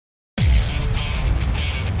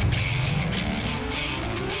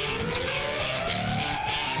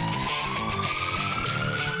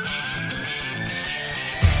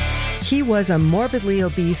He was a morbidly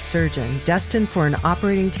obese surgeon destined for an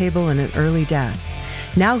operating table and an early death.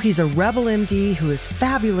 Now he's a rebel MD who is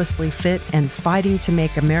fabulously fit and fighting to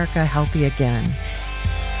make America healthy again.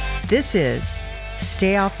 This is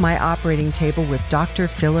Stay Off My Operating Table with Dr.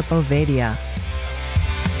 Philip Ovadia.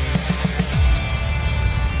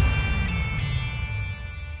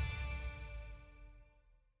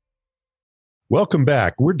 Welcome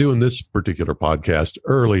back. We're doing this particular podcast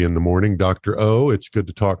early in the morning. Dr. O, it's good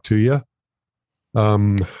to talk to you.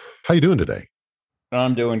 How you doing today?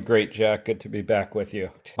 I'm doing great, Jack. Good to be back with you.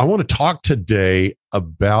 I want to talk today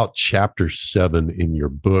about chapter 7 in your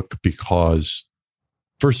book because,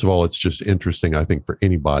 first of all, it's just interesting, I think, for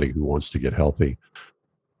anybody who wants to get healthy.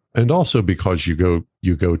 And also because you go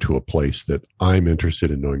to a place that I'm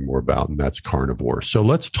interested in knowing more about, and that's carnivore. So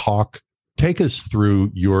let's take us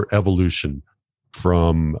through your evolution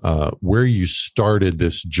from where you started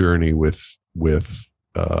this journey with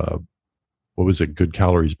what was it? Good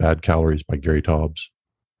Calories, Bad Calories by Gary Taubes.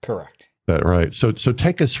 Correct. That right. So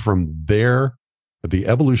take us from there, the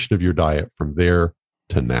evolution of your diet from there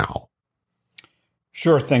to now.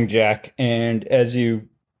 Sure thing, Jack. And as you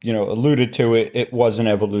alluded to, it was an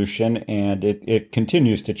evolution, and it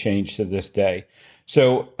continues to change to this day.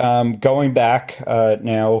 So going back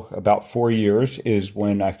now about 4 years is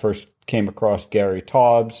when I first came across Gary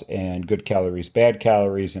Taubes and Good Calories, Bad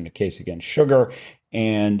Calories, and A Case Against Sugar.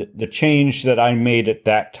 And the change that I made at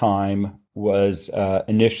that time was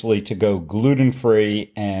initially to go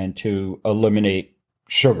gluten-free and to eliminate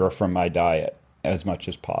sugar from my diet as much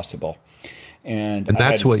as possible. And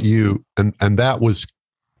that's what you, and that was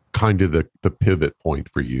kind of the pivot point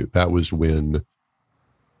for you. That was when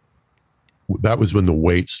the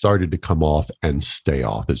weight started to come off and stay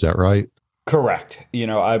off. Is that right? Correct.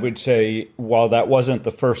 I would say while that wasn't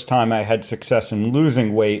the first time I had success in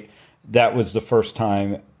losing weight, that was the first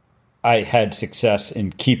time I had success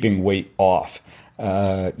in keeping weight off,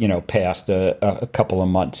 past a couple of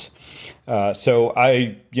months. So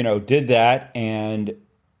I, did that, and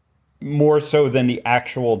more so than the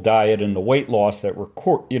actual diet and the weight loss that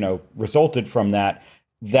resulted from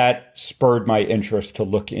that spurred my interest to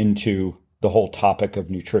look into the whole topic of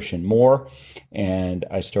nutrition more. And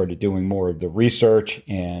I started doing more of the research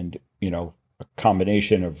and, a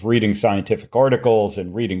combination of reading scientific articles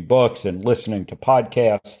and reading books and listening to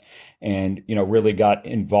podcasts, and, really got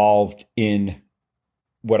involved in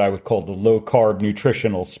what I would call the low carb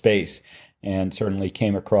nutritional space, and certainly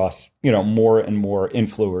came across, more and more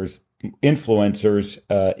influencers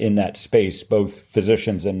in that space, both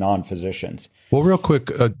physicians and non-physicians. Well, real quick,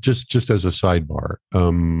 just as a sidebar,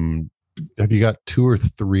 have you got 2 or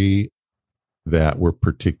 3 that were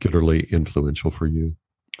particularly influential for you?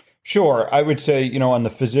 Sure. I would say, on the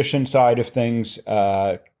physician side of things,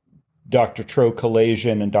 Dr. Tro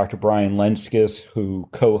Kalayjian and Dr. Brian Lenskis, who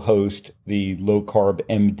co-host the Low Carb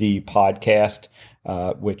MD podcast,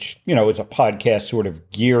 which, is a podcast sort of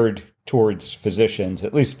geared towards physicians.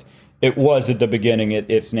 At least it was at the beginning.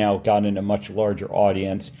 It's now gotten a much larger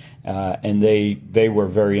audience. And they were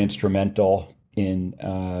very instrumental in,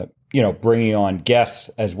 bringing on guests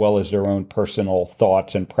as well as their own personal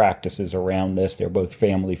thoughts and practices around this. They're both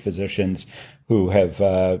family physicians who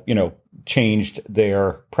have, changed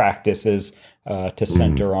their practices to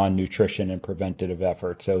center on nutrition and preventative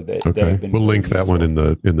efforts. So that we'll link that one in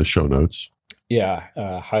the show notes.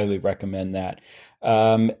 Yeah, highly recommend that.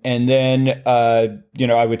 And then,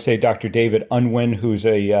 I would say Dr. David Unwin, who's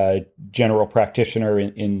a general practitioner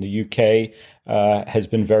in the UK, has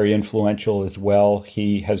been very influential as well.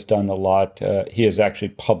 He has done a lot. He has actually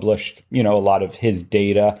published, a lot of his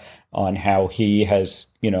data on how he has,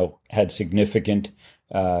 had significant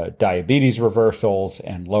diabetes reversals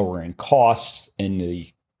and lowering costs in the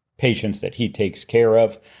patients that he takes care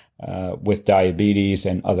of with diabetes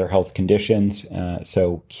and other health conditions.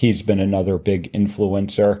 So he's been another big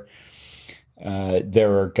influencer.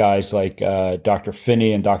 There are guys like Dr.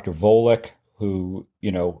 Finney and Dr. Volek, who,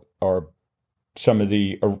 are some of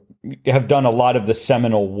have done a lot of the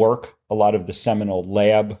seminal work, a lot of the seminal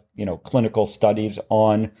lab, clinical studies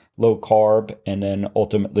on low carb, and then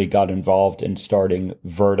ultimately got involved in starting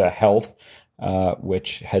Virta Health,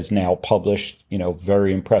 which has now published,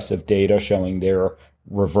 very impressive data showing their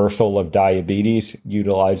reversal of diabetes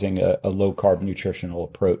utilizing a low carb nutritional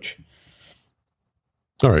approach.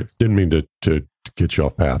 All right. Didn't mean to get you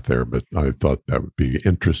off path there, but I thought that would be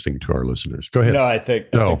interesting to our listeners. Go ahead. No, I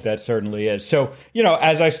think that certainly is. So,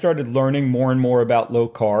 as I started learning more and more about low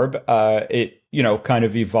carb, it, kind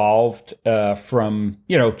of evolved from,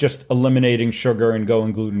 just eliminating sugar and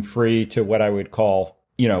going gluten free to what I would call,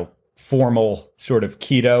 formal sort of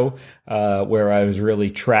keto, where I was really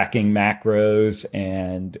tracking macros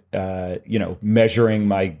and, measuring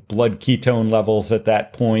my blood ketone levels at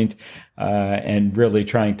that point, and really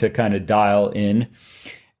trying to kind of dial in.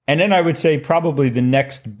 And then I would say probably the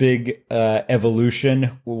next big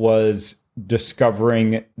evolution was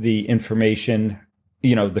discovering the information,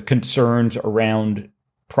 the concerns around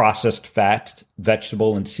processed fats,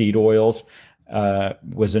 vegetable and seed oils,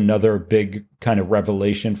 was another big kind of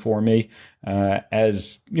revelation for me.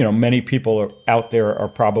 As many people out there are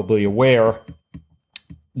probably aware,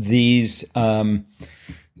 these things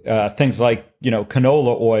like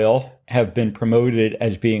canola oil have been promoted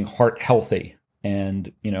as being heart healthy.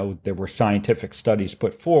 And, there were scientific studies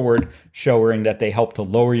put forward showing that they help to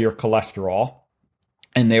lower your cholesterol,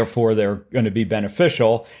 and therefore they're going to be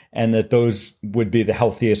beneficial, and that those would be the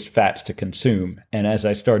healthiest fats to consume. And as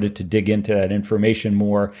I started to dig into that information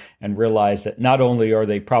more and realize that not only are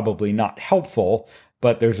they probably not helpful,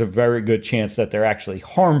 but there's a very good chance that they're actually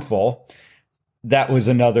harmful, that was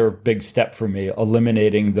another big step for me,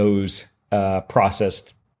 eliminating those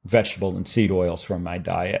processed vegetable and seed oils from my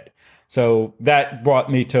diet. So that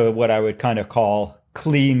brought me to what I would kind of call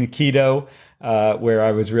clean keto, where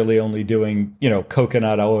I was really only doing,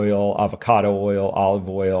 coconut oil, avocado oil, olive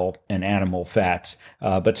oil, and animal fats,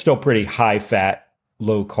 but still pretty high fat,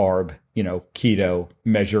 low carb,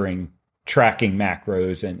 keto, tracking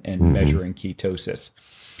macros and measuring ketosis.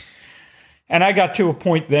 And I got to a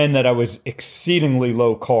point then that I was exceedingly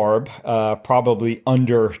low carb, probably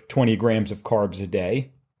under 20 grams of carbs a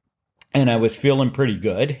day. And I was feeling pretty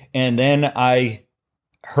good. And then I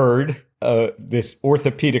heard this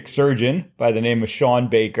orthopedic surgeon by the name of Shawn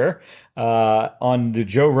Baker on the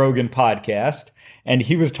Joe Rogan podcast, and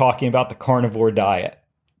he was talking about the carnivore diet.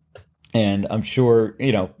 And I'm sure,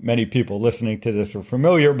 many people listening to this are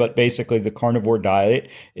familiar, but basically the carnivore diet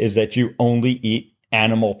is that you only eat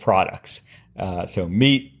animal products. So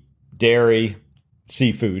meat, dairy,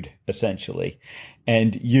 seafood, essentially.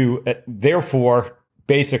 And you, therefore,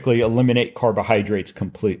 basically eliminate carbohydrates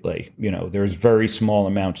completely. There's very small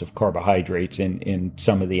amounts of carbohydrates in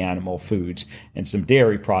some of the animal foods and some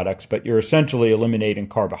dairy products, but you're essentially eliminating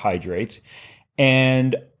carbohydrates.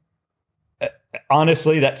 And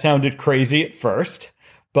honestly, that sounded crazy at first,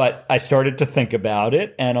 but I started to think about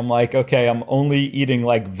it, and I'm like, okay, I'm only eating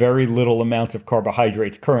like very little amounts of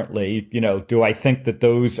carbohydrates currently. Do I think that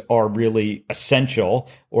those are really essential,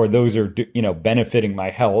 or those are, benefiting my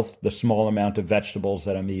health, the small amount of vegetables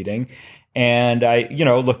that I'm eating? And I,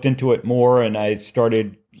 looked into it more, and I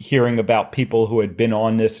started hearing about people who had been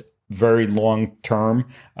on this very long term,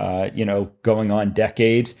 going on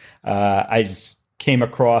decades. I just came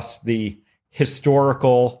across the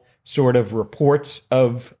historical sort of reports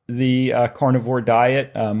of the carnivore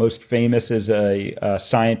diet. Most famous is a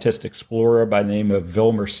scientist explorer by the name of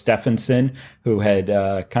Vilmer Stephenson, who had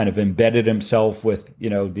kind of embedded himself with,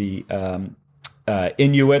 the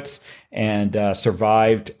Inuits and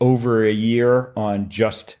survived over a year on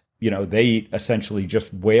just, they eat essentially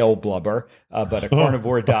just whale blubber, but a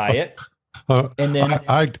carnivore diet. And then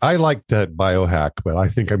I like that biohack, but I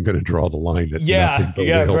think I'm going to draw the line at nothing but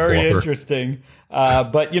whale very blubber. Interesting.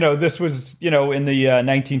 But this was in the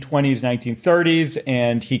 1920s, 1930s,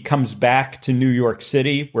 and he comes back to New York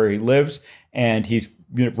City where he lives, and he's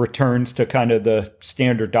returns to kind of the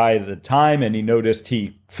standard diet at the time, and he noticed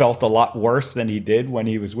he felt a lot worse than he did when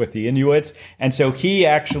he was with the Inuits, and so he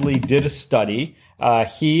actually did a study.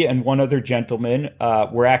 He and one other gentleman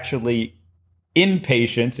were actually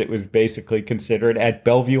inpatients, it was basically considered, at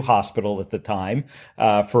Bellevue Hospital at the time,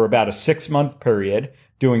 for about a 6-month period,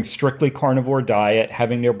 doing strictly carnivore diet,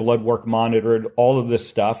 having their blood work monitored, all of this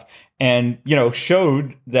stuff, and,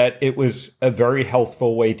 showed that it was a very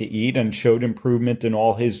healthful way to eat, and showed improvement in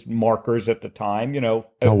all his markers at the time. Now,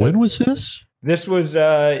 when was this? This was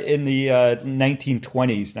in the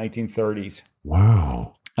 1920s, 1930s.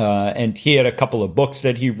 Wow. And he had a couple of books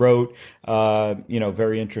that he wrote,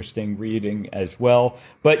 very interesting reading as well.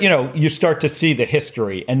 But, you start to see the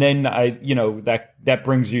history, and then that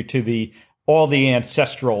brings you to all the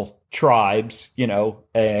ancestral tribes,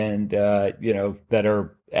 and, that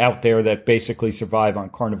are out there that basically survive on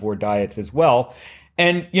carnivore diets as well.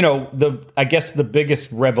 And, I guess the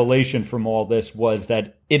biggest revelation from all this was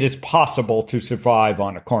that it is possible to survive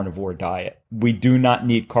on a carnivore diet. We do not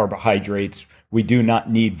need carbohydrates. We do not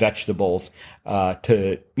need vegetables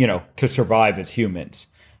to survive as humans.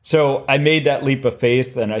 So I made that leap of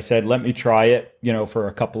faith, and I said, let me try it, for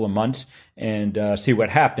a couple of months and see what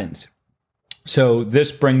happens. So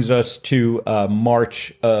this brings us to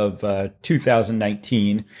March of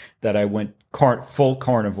 2019 that I went full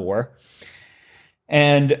carnivore.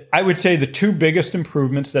 And I would say the two biggest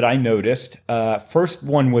improvements that I noticed, first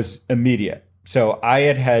one was immediate. So I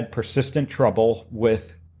had persistent trouble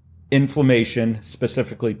with inflammation,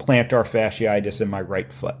 specifically plantar fasciitis in my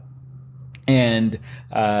right foot. And,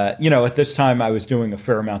 at this time I was doing a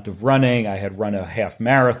fair amount of running. I had run a half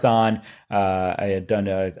marathon. I had done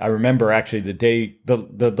I remember actually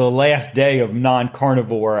the last day of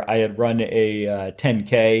non-carnivore, I had run a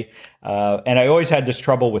 10K. And I always had this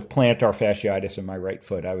trouble with plantar fasciitis in my right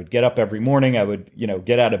foot. I would get up every morning. I would,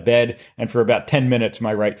 get out of bed, and for about 10 minutes,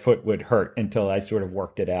 my right foot would hurt until I sort of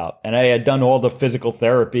worked it out. And I had done all the physical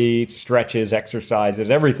therapy, stretches, exercises,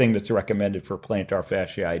 everything that's recommended for plantar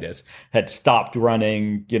fasciitis. Had stopped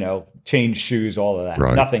running, changed shoes, all of that.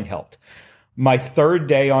 Right. Nothing helped. My third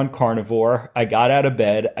day on carnivore, I got out of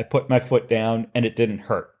bed, I put my foot down, and it didn't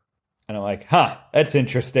hurt. And I'm like, that's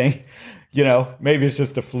interesting. Maybe it's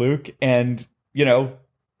just a fluke. And,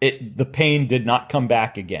 the pain did not come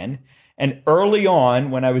back again. And early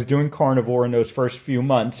on, when I was doing carnivore in those first few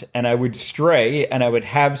months, and I would stray and I would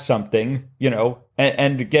have something,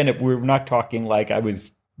 and again, we're not talking like I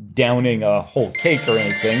was downing a whole cake or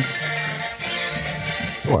anything.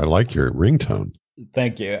 Oh, I like your ringtone.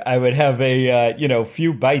 Thank you. I would have a,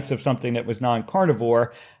 few bites of something that was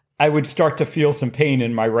non-carnivore. I would start to feel some pain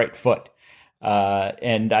in my right foot.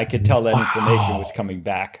 And I could tell that inflammation was coming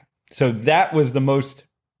back. So that was the most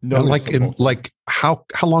noticeable. Like how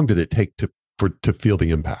long did it take to feel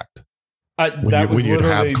the impact? When you'd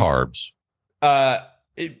have carbs?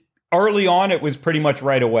 Early on, it was pretty much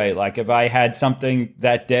right away. Like if I had something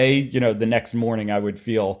that day, the next morning I would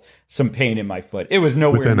feel some pain in my foot. It was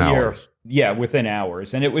nowhere within near. Hours. Yeah, within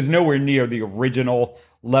hours. And it was nowhere near the original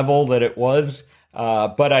level that it was.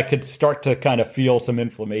 But I could start to kind of feel some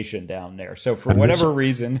inflammation down there. So for whatever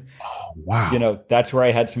reason, that's where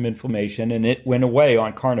I had some inflammation, and it went away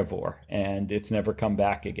on carnivore, and it's never come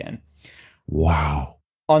back again. Wow.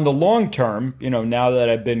 On the long term, now that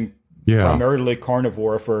I've been primarily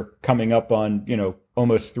carnivore for coming up on,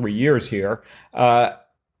 almost 3 years here, I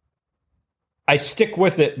stick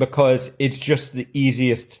with it because it's just the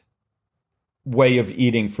easiest way of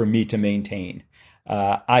eating for me to maintain.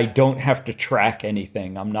 I don't have to track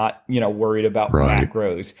anything. I'm not, worried about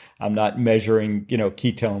macros. I'm not measuring,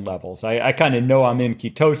 ketone levels. I kind of know I'm in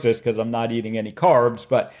ketosis because I'm not eating any carbs,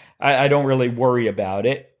 but I don't really worry about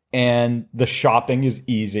it. And the shopping is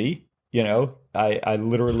easy. I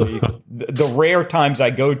literally, the rare times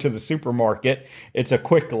I go to the supermarket, it's a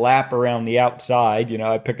quick lap around the outside.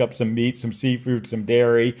 I pick up some meat, some seafood, some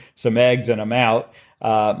dairy, some eggs, and I'm out.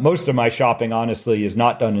 Most of my shopping, honestly, is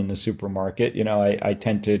not done in the supermarket. I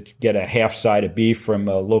tend to get a half side of beef from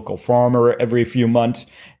a local farmer every few months,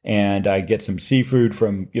 and I get some seafood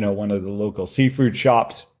from, one of the local seafood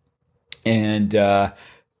shops. And, and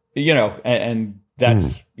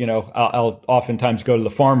that's, I'll oftentimes go to the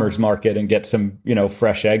farmer's market and get some,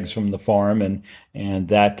 fresh eggs from the farm. And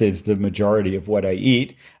that is the majority of what I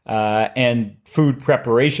eat. And food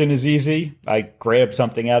preparation is easy. I grab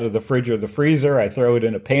something out of the fridge or the freezer. I throw it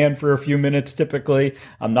in a pan for a few minutes, typically.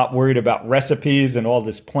 I'm not worried about recipes and all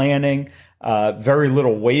this planning. Very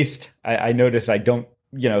little waste. I notice I don't,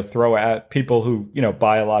 throw out. People who,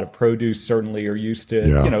 buy a lot of produce certainly are used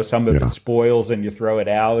to, some of it spoils and you throw it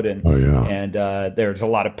out. And, there's a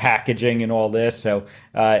lot of packaging and all this. So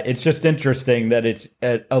it's just interesting that it's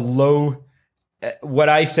at a low. What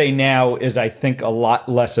I say now is I think a lot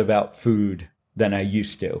less about food than I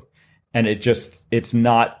used to. And it's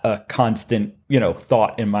not a constant,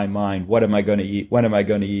 thought in my mind. What am I going to eat? When am I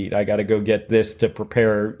going to eat? I got to go get this to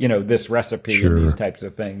prepare, this recipe and these types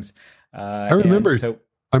of things. I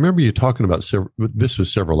remember you talking about this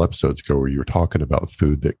was several episodes ago where you were talking about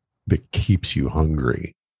food that keeps you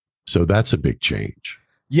hungry. So that's a big change.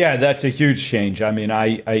 Yeah, that's a huge change. I mean,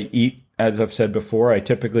 I eat, as I've said before, I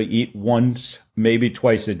typically eat once, maybe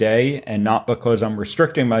twice a day, and not because I'm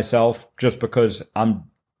restricting myself, just because I'm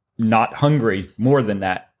not hungry more than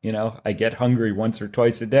that. I get hungry once or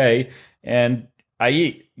twice a day, and I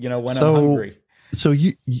eat, when I'm hungry. So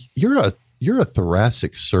you're a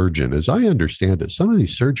thoracic surgeon. As I understand it, some of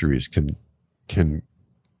these surgeries can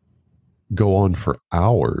go on for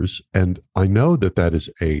hours. And I know that is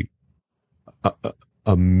a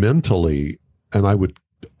mentally, and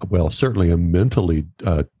certainly a mentally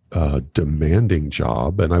demanding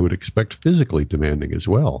job. And I would expect physically demanding as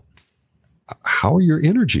well. How are your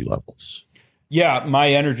energy levels? Yeah, my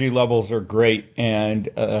energy levels are great. And,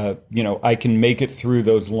 I can make it through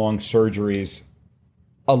those long surgeries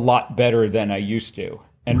a lot better than I used to,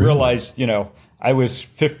 and realized, I was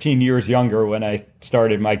 15 years younger when I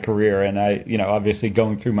started my career, and I, obviously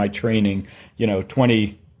going through my training,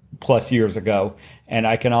 20 plus years ago. And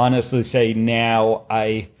I can honestly say now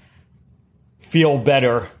I feel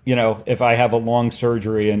better, if I have a long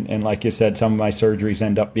surgery. And like you said, some of my surgeries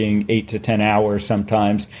end up being 8 to 10 hours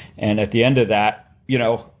sometimes. And at the end of that,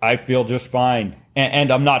 I feel just fine.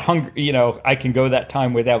 And I'm not hungry. I can go that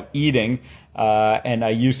time without eating. And I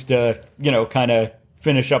used to, kind of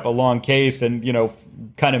finish up a long case and,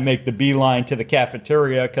 kind of make the beeline to the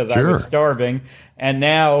cafeteria because I was starving. And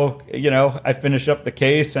now, I finish up the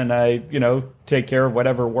case and I, take care of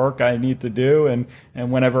whatever work I need to do. And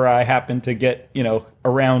whenever I happen to get,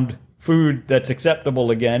 around food that's acceptable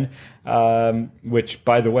again, which,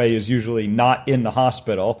 by the way, is usually not in the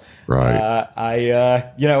hospital. Right.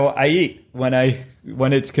 I eat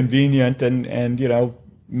when it's convenient and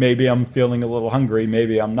maybe I'm feeling a little hungry,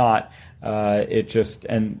 maybe I'm not.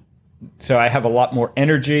 So I have a lot more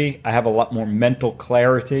energy. I have a lot more mental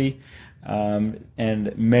clarity.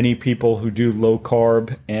 And many people who do low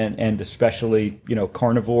carb and especially,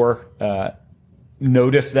 carnivore,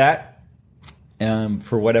 notice that.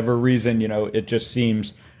 For whatever reason, it just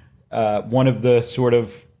seems one of the sort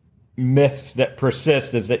of myths that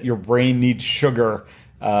persist is that your brain needs sugar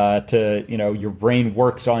your brain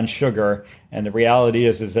works on sugar. And the reality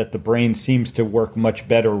is that the brain seems to work much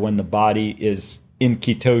better when the body is in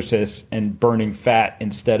ketosis and burning fat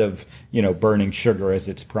instead of, burning sugar as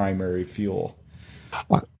its primary fuel.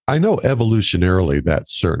 I know evolutionarily that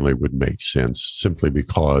certainly would make sense simply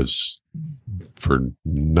because for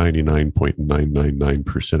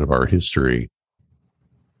 99.999% of our history,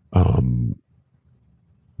 the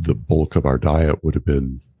bulk of our diet would have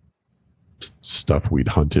been stuff we'd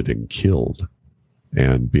hunted and killed,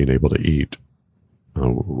 and being able to eat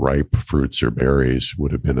ripe fruits or berries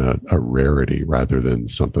would have been a rarity rather than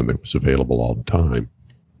something that was available all the time.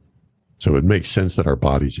 So it makes sense that our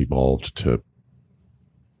bodies evolved to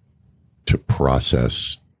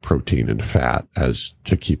process protein and fat as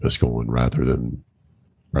to keep us going rather than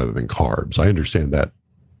carbs. I understand that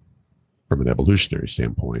from an evolutionary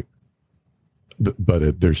standpoint,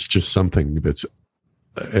 but there's just something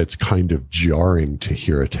it's kind of jarring to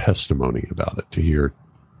hear a testimony about it, to hear,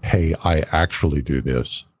 hey, I actually do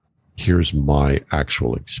this. Here's my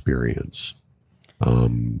actual experience.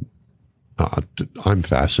 I'm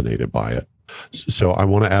fascinated by it. So I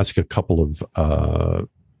want to ask a couple of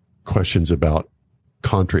questions about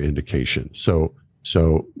contraindications.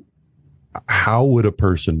 So how would a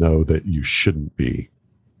person know that you shouldn't be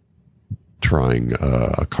trying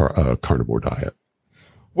a carnivore diet?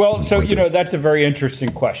 Well, so, that's a very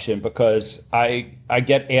interesting question because I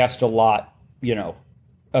get asked a lot,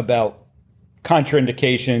 about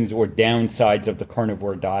contraindications or downsides of the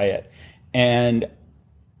carnivore diet. And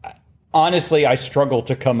honestly, I struggle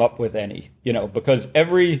to come up with any, because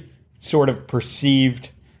every sort of perceived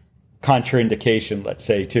contraindication, let's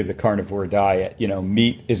say, to the carnivore diet,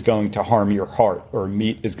 meat is going to harm your heart or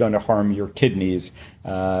meat is going to harm your kidneys.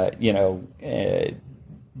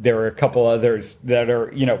 There are a couple others that are,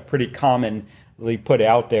 pretty commonly put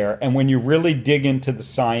out there. And when you really dig into the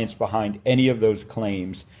science behind any of those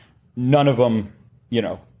claims, none of them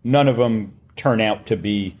turn out to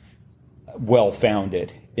be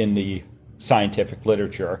well-founded in the scientific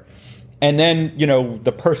literature. And then,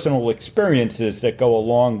 the personal experiences that go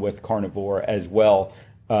along with carnivore as well.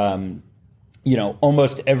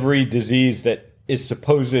 Almost every disease that is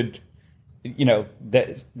supposed,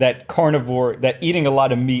 that carnivore, that eating a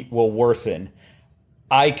lot of meat will worsen.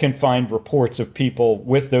 I can find reports of people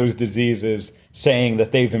with those diseases saying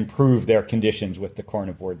that they've improved their conditions with the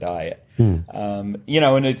carnivore diet. And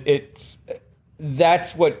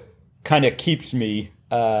that's what kind of keeps me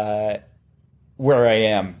where I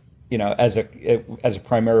am, as a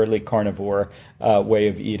primarily carnivore way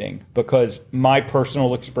of eating, because my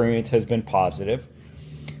personal experience has been positive.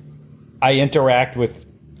 I interact with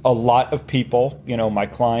a lot of people, my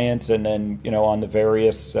clients, and then, on the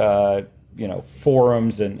various,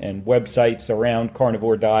 forums and websites around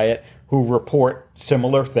carnivore diet who report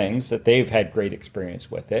similar things, that they've had great experience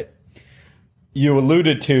with it. You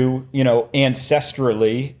alluded to,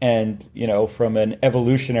 ancestrally and, from an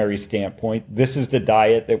evolutionary standpoint, this is the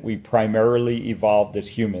diet that we primarily evolved as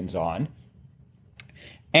humans on.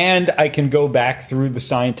 And I can go back through the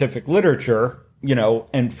scientific literature,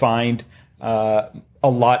 and find a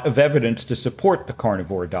lot of evidence to support the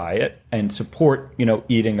carnivore diet and support,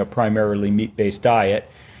 eating a primarily meat-based diet.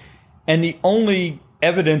 And the only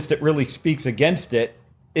evidence that really speaks against it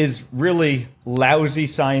is really lousy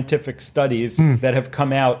scientific studies that have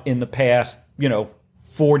come out in the past,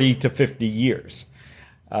 40 to 50 years.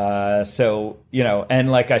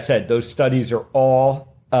 And like I said, those studies are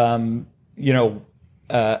all,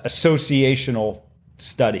 associational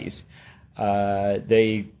studies.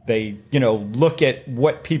 They look at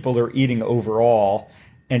what people are eating overall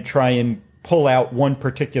and try and pull out one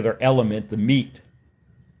particular element, the meat,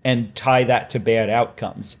 and tie that to bad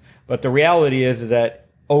outcomes. But the reality is that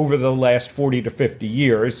over the last 40 to 50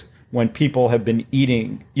 years, when people have been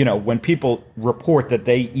eating, when people report that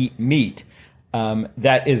they eat meat,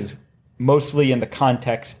 that is mostly in the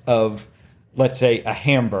context of, let's say, a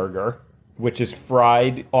hamburger, which is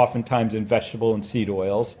fried oftentimes in vegetable and seed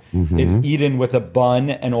oils, is eaten with a bun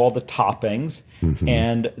and all the toppings,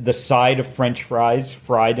 and the side of French fries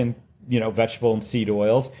fried in vegetable and seed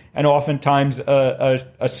oils, and oftentimes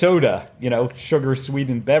a soda, sugar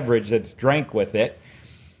sweetened beverage that's drank with it.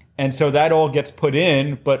 And so that all gets put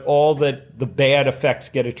in, but all that the bad effects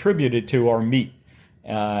get attributed to are meat.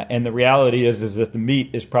 And the reality is that the meat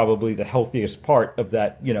is probably the healthiest part of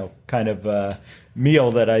that, kind of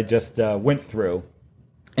meal that I just went through.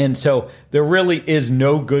 And so there really is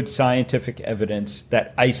no good scientific evidence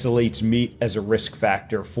that isolates meat as a risk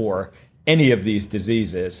factor for any of these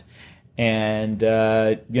diseases. And,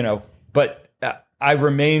 but I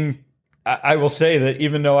will say that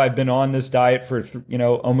even though I've been on this diet for,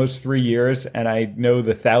 almost 3 years, and I know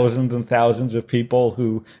the thousands and thousands of people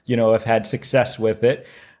who, have had success with it,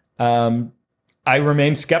 I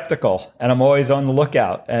remain skeptical, and I'm always on the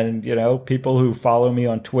lookout. And, people who follow me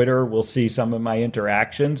on Twitter will see some of my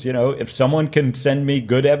interactions. If someone can send me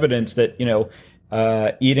good evidence that,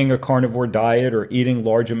 eating a carnivore diet or eating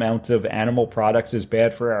large amounts of animal products is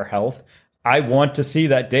bad for our health, I want to see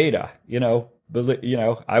that data,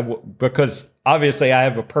 because obviously I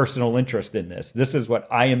have a personal interest in this. This is what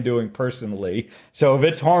I am doing personally. So if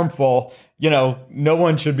it's harmful, no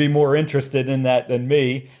one should be more interested in that than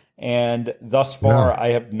me. And thus far, I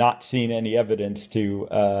have not seen any evidence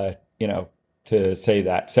to say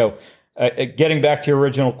that. So getting back to your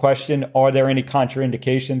original question, are there any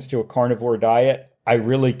contraindications to a carnivore diet? I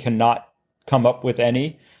really cannot come up with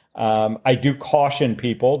any. I do caution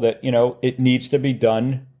people that, it needs to be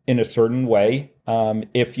done in a certain way.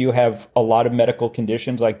 If you have a lot of medical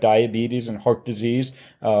conditions like diabetes and heart disease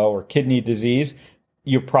or kidney disease,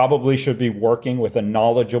 you probably should be working with a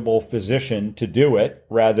knowledgeable physician to do it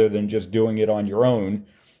rather than just doing it on your own.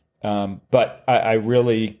 But I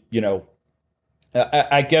really,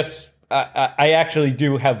 I guess I actually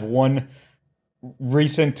do have one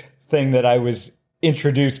recent thing that I was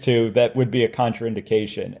introduced to that would be a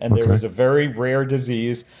contraindication. And there was a very rare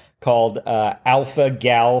disease called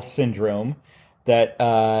alpha-gal syndrome that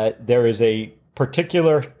there is a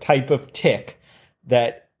particular type of tick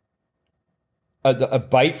that a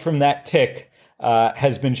bite from that tick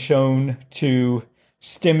has been shown to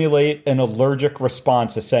stimulate an allergic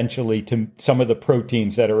response essentially to some of the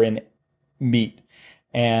proteins that are in meat.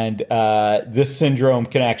 And this syndrome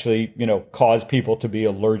can actually, cause people to be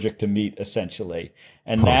allergic to meat, essentially.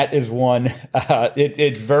 And that is one.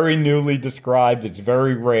 It's very newly described. It's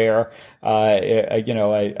very rare.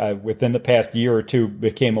 I within the past year or two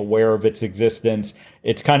became aware of its existence.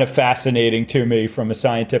 It's kind of fascinating to me from a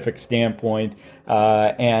scientific standpoint,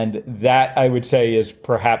 and that I would say is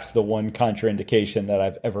perhaps the one contraindication that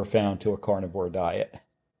I've ever found to a carnivore diet.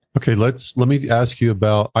 Okay, let me ask you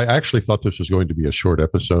about. I actually thought this was going to be a short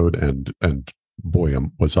episode, and boy,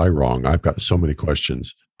 was I wrong. I've got so many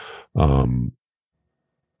questions. One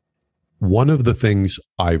of the things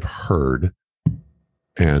I've heard,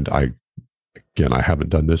 and I haven't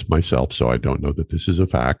done this myself, so I don't know that this is a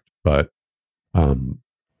fact, but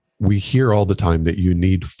we hear all the time that you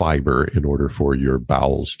need fiber in order for your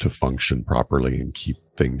bowels to function properly and keep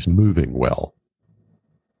things moving well.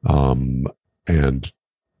 And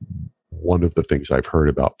one of the things I've heard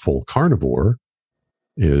about full carnivore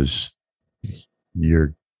is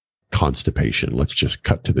your constipation. Let's just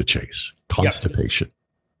cut to the chase. Constipation. Yep.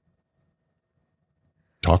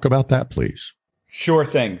 Talk about that, please. Sure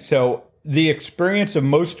thing. So the experience of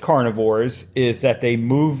most carnivores is that they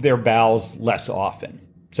move their bowels less often.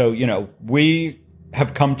 So, we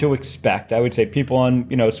have come to expect, I would say, people on,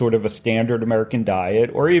 sort of a standard American diet,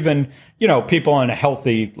 or even, people on a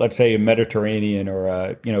healthy, let's say a Mediterranean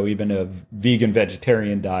or, even a vegan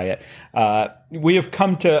vegetarian diet. We've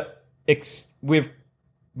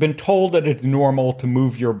been told that it's normal to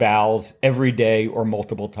move your bowels every day or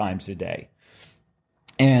multiple times a day.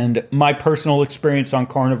 And my personal experience on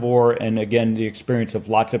carnivore, and again, the experience of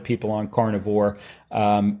lots of people on carnivore,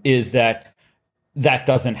 is that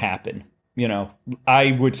doesn't happen.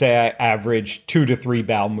 I would say I average 2 to 3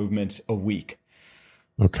 bowel movements a week.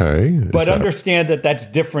 Okay. But understand that that's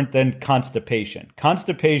different than constipation.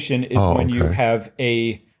 Constipation is when you have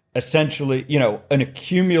essentially, an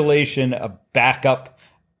accumulation, a backup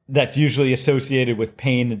that's usually associated with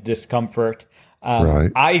pain and discomfort.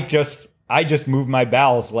 Right. I just move my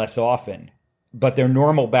bowels less often, but they're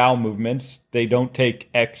normal bowel movements. They don't take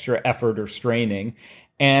extra effort or straining.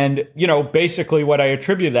 And, basically what I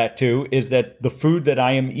attribute that to is that the food that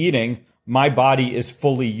I am eating, my body is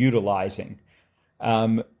fully utilizing.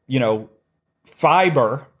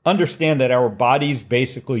 Fiber, understand that our bodies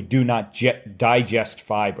basically do not digest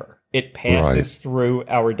fiber. It passes through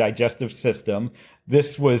our digestive system.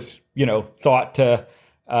 This was, thought to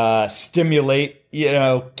stimulate,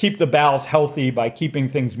 keep the bowels healthy by keeping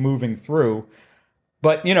things moving through.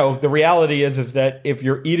 But, the reality is that if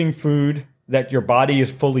you're eating food that your body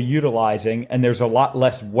is fully utilizing and there's a lot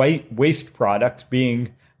less waste products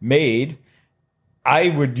being made, I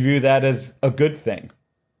would view that as a good thing.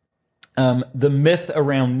 The myth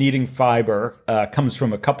around needing fiber comes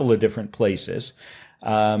from a couple of different places.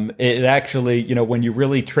 It actually, when you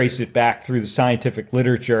really trace it back through the scientific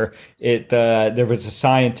literature, there was a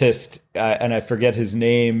scientist, and I forget his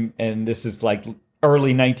name, and this is like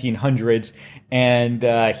early 1900s,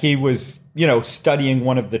 and he was, studying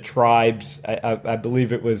one of the tribes. I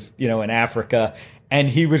believe it was, in Africa, and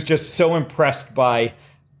he was just so impressed by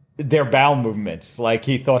their bowel movements. Like,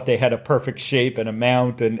 he thought they had a perfect shape and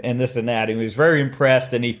amount and this and that. And he was very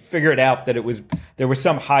impressed, and he figured out that there was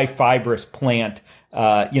some high fibrous plant,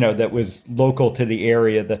 that was local to the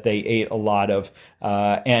area that they ate a lot of.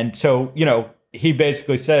 And so, he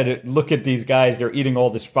basically said, look at these guys, they're eating all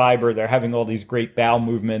this fiber, they're having all these great bowel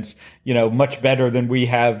movements, much better than we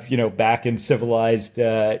have, back in civilized,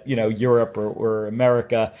 Europe or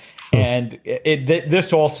America. And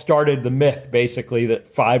this all started the myth, basically,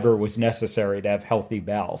 that fiber was necessary to have healthy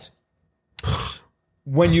bowels.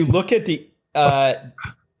 When you look at the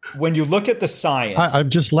science, I'm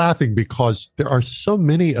just laughing because there are so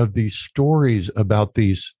many of these stories about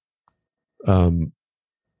these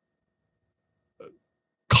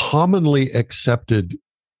commonly accepted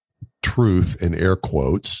truth, in air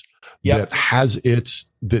quotes,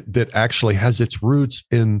 that actually has its roots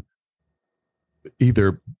in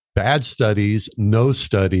either bad studies, no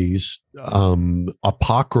studies,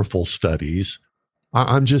 apocryphal studies.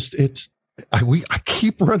 I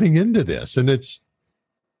keep running into this, and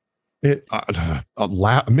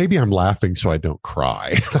maybe I'm laughing so I don't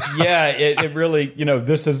cry. Yeah, it really,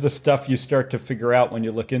 this is the stuff you start to figure out when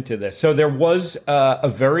you look into this. So there was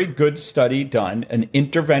a very good study done, an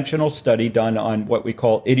interventional study done on what we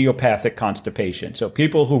call idiopathic constipation. So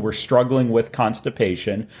people who were struggling with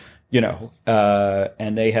constipation,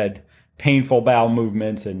 and they had painful bowel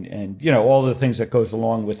movements and all the things that goes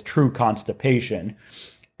along with true constipation.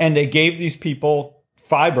 And they gave these people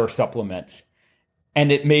fiber supplements, and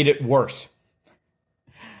it made it worse.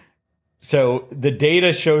 So the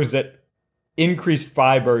data shows that increased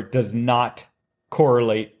fiber does not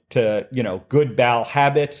correlate to, good bowel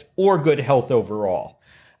habits or good health overall.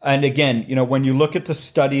 And again, when you look at the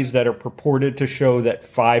studies that are purported to show that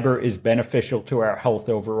fiber is beneficial to our health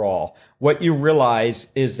overall, what you realize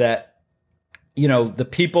is that, the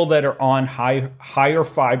people that are on higher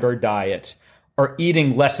fiber diets are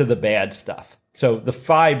eating less of the bad stuff. So the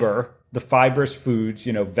fibrous foods,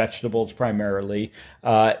 vegetables primarily,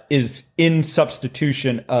 is in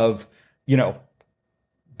substitution of,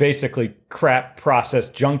 basically crap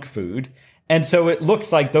processed junk food. And so it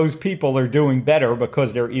looks like those people are doing better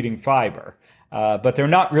because they're eating fiber. But they're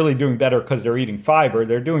not really doing better because they're eating fiber.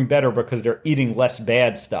 They're doing better because they're eating less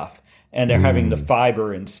bad stuff, and they're having the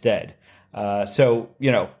fiber instead. So,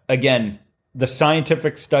 again, the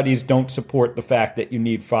scientific studies don't support the fact that you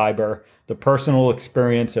need fiber. The personal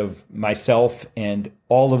experience of myself and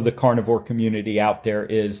all of the carnivore community out there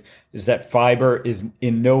is that fiber is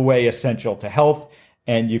in no way essential to health,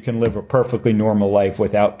 and you can live a perfectly normal life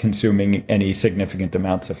without consuming any significant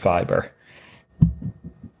amounts of fiber.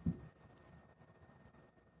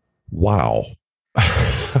 Wow.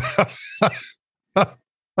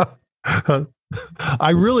 I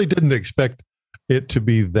really didn't expect it to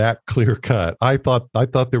be that clear cut. I thought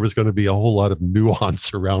there was going to be a whole lot of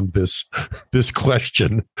nuance around this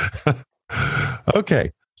question.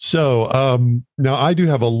 Okay. So now I do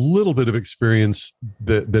have a little bit of experience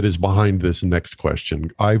that is behind this next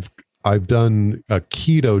question. I've done a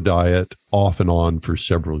keto diet off and on for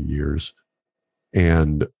several years.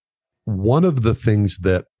 And one of the things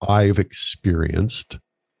that I've experienced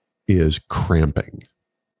is cramping,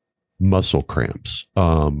 muscle cramps.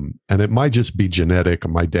 And it might just be genetic.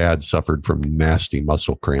 My dad suffered from nasty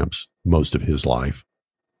muscle cramps most of his life.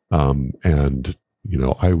 And,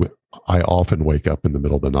 I often wake up in the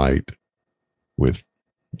middle of the night with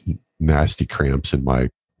nasty cramps in my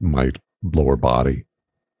lower body.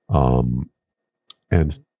 And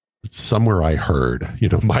somewhere I heard,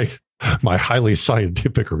 my highly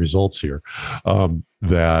scientific results here,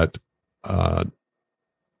 that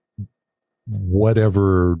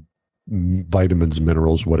whatever vitamins,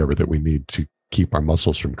 minerals, whatever that we need to keep our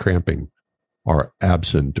muscles from cramping are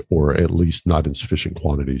absent, or at least not in sufficient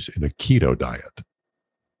quantities, in a keto diet.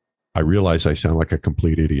 I realize I sound like a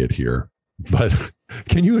complete idiot here, but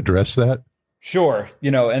can you address that? Sure.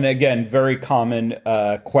 And again, very common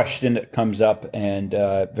question that comes up, and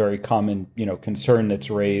very common, concern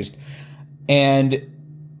that's raised. And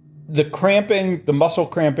the muscle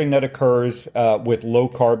cramping that occurs with low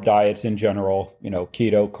carb diets in general,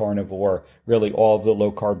 keto, carnivore, really all of the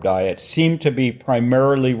low carb diets seem to be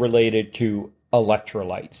primarily related to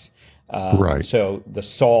electrolytes. Right. So the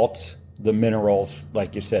salts, the minerals,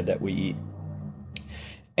 like you said, that we eat.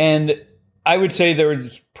 And I would say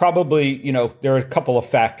there's probably, there are a couple of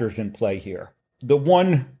factors in play here. The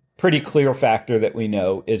one pretty clear factor that we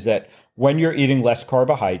know is that when you're eating less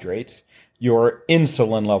carbohydrates, your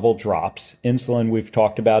insulin level drops. Insulin, we've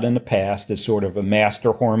talked about in the past, is sort of a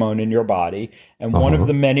master hormone in your body. And one of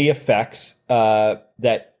the many effects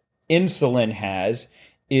that insulin has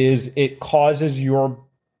is it causes your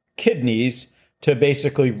kidneys to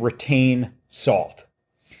basically retain salt.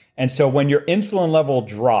 And so when your insulin level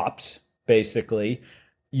drops, basically,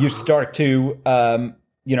 you start to,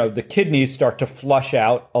 the kidneys start to flush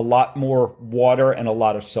out a lot more water and a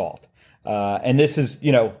lot of salt. And this is,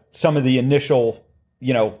 some of the initial,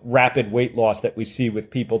 rapid weight loss that we see with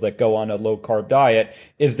people that go on a low carb diet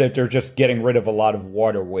is that they're just getting rid of a lot of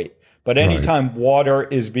water weight. But anytime water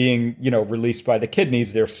is being, released by the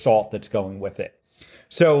kidneys, there's salt that's going with it.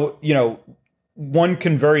 So, one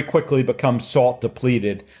can very quickly become salt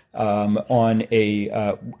depleted on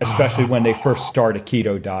especially when they first start a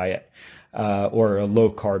keto diet or a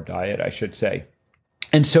low carb diet, I should say.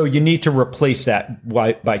 And so you need to replace that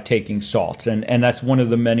by taking salts. And that's one of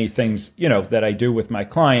the many things, that I do with my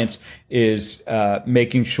clients is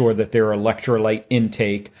making sure that their electrolyte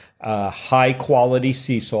intake, high quality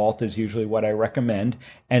sea salt is usually what I recommend.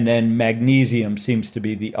 And then magnesium seems to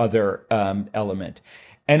be the other element.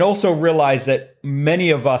 And also realize that many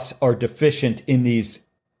of us are deficient in these,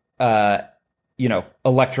 electrolytes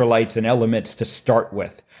and elements to start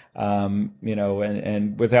with.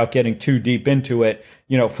 And without getting too deep into it,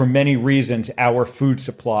 for many reasons, our food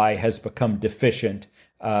supply has become deficient,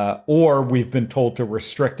 or we've been told to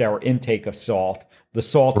restrict our intake of salt. The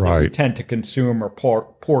salts that we tend to consume are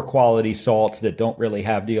poor quality salts that don't really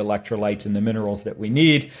have the electrolytes and the minerals that we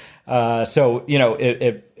need. So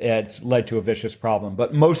it's led to a vicious problem.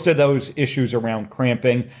 But most of those issues around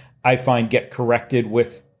cramping, I find, get corrected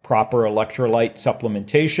with proper electrolyte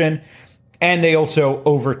supplementation. And they also,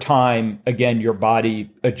 over time, again, your body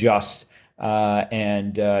adjusts.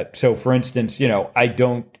 So, for instance, I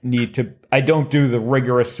don't do the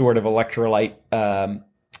rigorous sort of electrolyte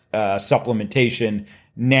supplementation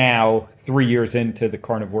now, 3 years into the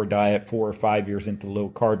carnivore diet, 4 or 5 years into low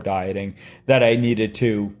carb dieting, that I needed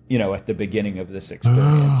to, at the beginning of this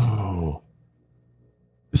experience. Oh,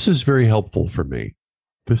 this is very helpful for me.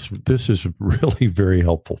 This is really very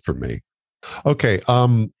helpful for me. Okay.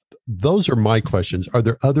 Those are my questions. Are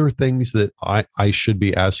there other things that I should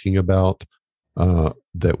be asking about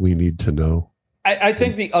that we need to know? I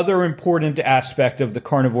think the other important aspect of the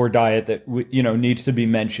carnivore diet that needs to be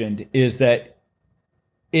mentioned is that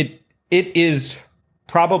it is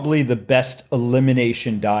probably the best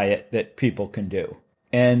elimination diet that people can do.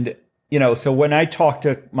 And so when I talk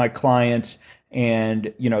to my clients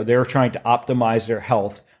and they're trying to optimize their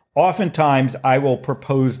health, oftentimes I will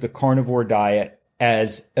propose the carnivore diet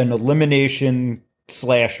as an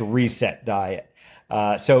elimination/reset diet.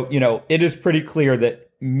 So it is pretty clear that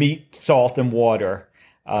meat, salt, and water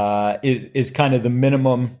is kind of the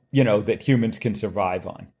minimum, that humans can survive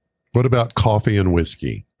on. What about coffee and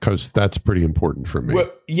whiskey? Because that's pretty important for me. Well,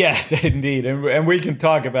 yes, indeed. And we can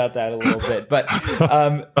talk about that a little bit. But,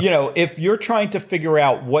 if you're trying to figure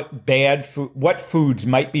out what foods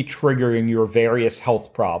might be triggering your various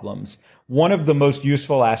health problems, one of the most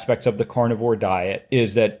useful aspects of the carnivore diet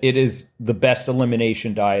is that it is the best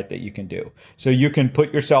elimination diet that you can do. So you can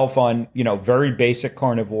put yourself on, very basic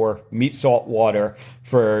carnivore, meat, salt, water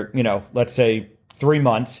for, let's say 3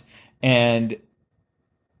 months and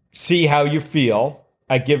see how you feel.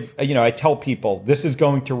 I tell people this is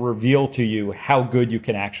going to reveal to you how good you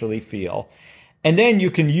can actually feel. And then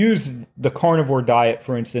you can use the carnivore diet,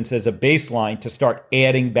 for instance, as a baseline to start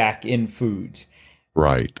adding back in foods.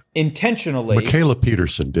 Right. Intentionally. Michaela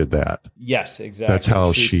Peterson did that. Yes, exactly. That's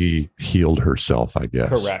how she healed herself, I guess.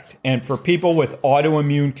 Correct. And for people with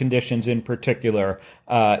autoimmune conditions in particular,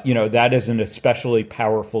 that is an especially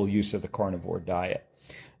powerful use of the carnivore diet.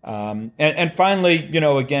 And finally,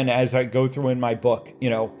 again, as I go through in my book,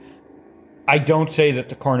 I don't say that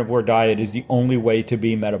the carnivore diet is the only way to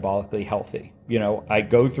be metabolically healthy. I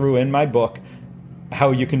go through in my book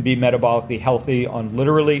how you can be metabolically healthy on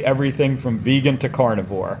literally everything from vegan to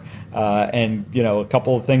carnivore, and a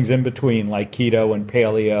couple of things in between like keto and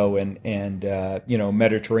paleo and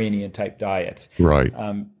Mediterranean type diets. Right.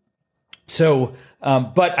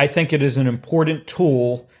 But I think it is an important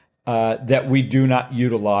tool that we do not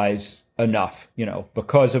utilize enough,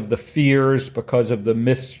 because of the fears, because of the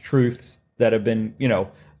mistruths that have been,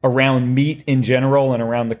 around meat in general and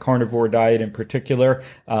around the carnivore diet in particular.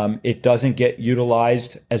 It doesn't get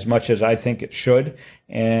utilized as much as I think it should.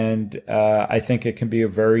 And I think it can be a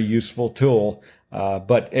very useful tool.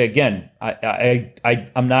 But again,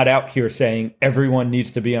 I'm not out here saying everyone needs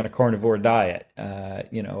to be on a carnivore diet.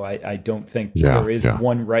 I don't think there is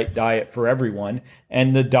one right diet for everyone.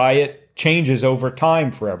 And the diet changes over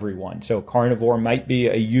time for everyone. So carnivore might be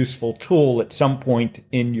a useful tool at some point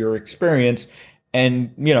in your experience.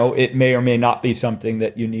 And, it may or may not be something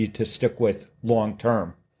that you need to stick with long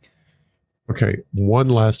term. Okay. One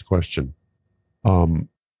last question. How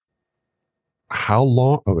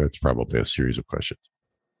long? Oh, it's probably a series of questions.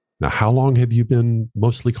 Now, how long have you been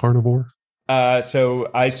mostly carnivore?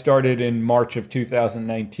 So I started in March of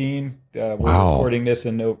 2019. We're recording this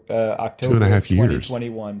in October 2.5 years.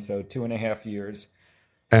 2021. So 2.5 years.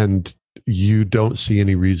 And you don't see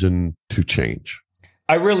any reason to change?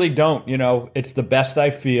 I really don't. It's the best I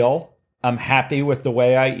feel. I'm happy with the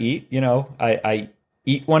way I eat. I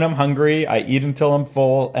eat when I'm hungry. I eat until I'm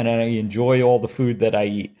full, and I enjoy all the food that I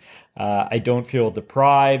eat. I don't feel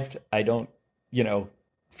deprived. I don't,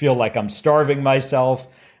 feel like I'm starving myself.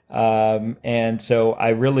 And so I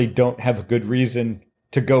really don't have a good reason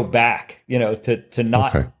to go back, to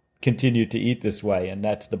not continue to eat this way. And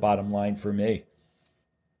that's the bottom line for me.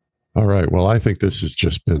 All right. Well, I think this has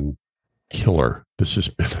just been killer. This has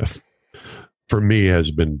been, for me,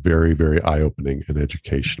 has been very, very eye-opening and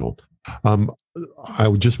educational. I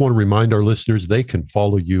would just want to remind our listeners they can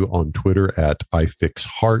follow you on Twitter at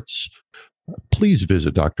iFixHearts. Please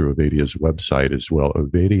visit Dr. Ovadia's website as well,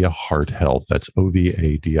 Ovadia Heart Health. That's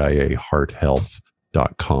OVADIA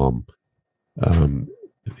hearthealth.com.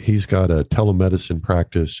 He's got a telemedicine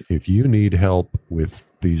practice. If you need help with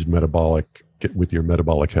with your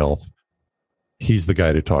metabolic health, he's the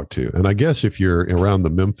guy to talk to. And I guess if you're around the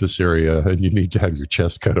Memphis area and you need to have your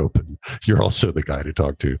chest cut open, you're also the guy to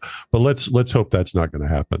talk to. But let's hope that's not going to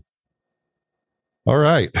happen. All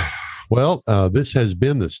right. Well, this has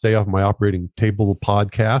been the Stay Off My Operating Table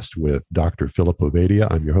podcast with Dr. Philip Ovadia.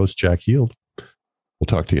 I'm your host, Jack Heald. We'll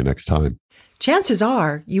talk to you next time. Chances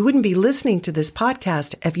are you wouldn't be listening to this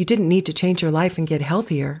podcast if you didn't need to change your life and get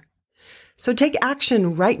healthier. So take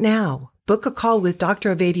action right now. Book a call with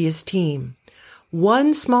Dr. Ovadia's team.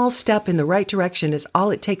 One small step in the right direction is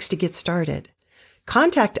all it takes to get started.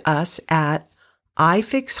 Contact us at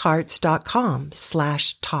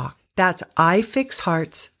ifixhearts.com/talk. That's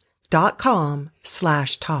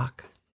ifixhearts.com/talk.